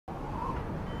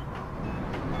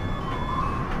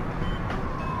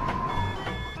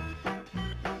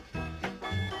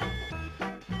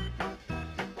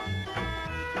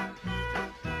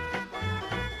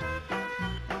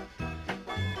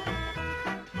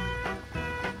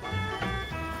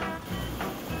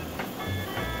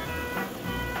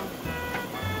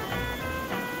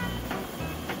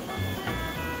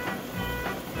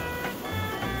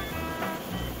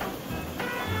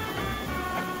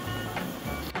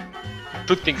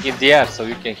shooting in the air so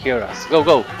you can hear us. Go,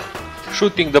 go.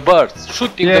 Shooting the birds.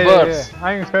 Shooting the birds. Yeah.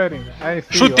 I'm hearing. I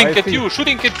see Shooting you. at you.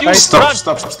 Shooting at you. Stop, Run.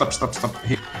 stop.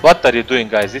 What are you doing,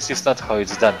 guys? This is not how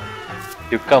it's done.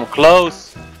 You come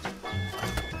close.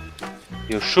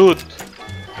 You shoot.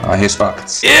 Ah, he's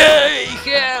fucked. Yay!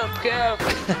 Help!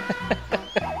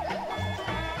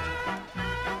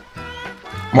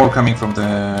 More coming from the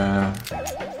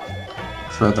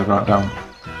further down.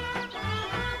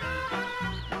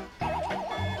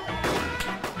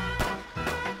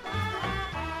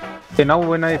 Okay, now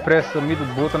when I press the middle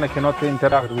button, I cannot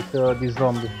interact with this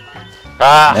zombie.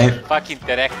 Ah, Hey. fuck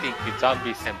interacting with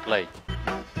zombies and play.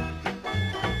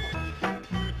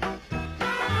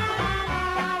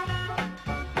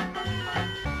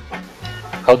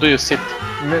 How do you sit?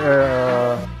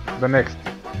 The next.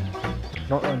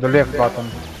 No, the left button.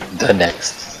 The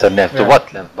next. The Yeah.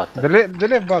 what left button? The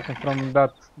left button from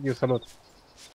that you salute.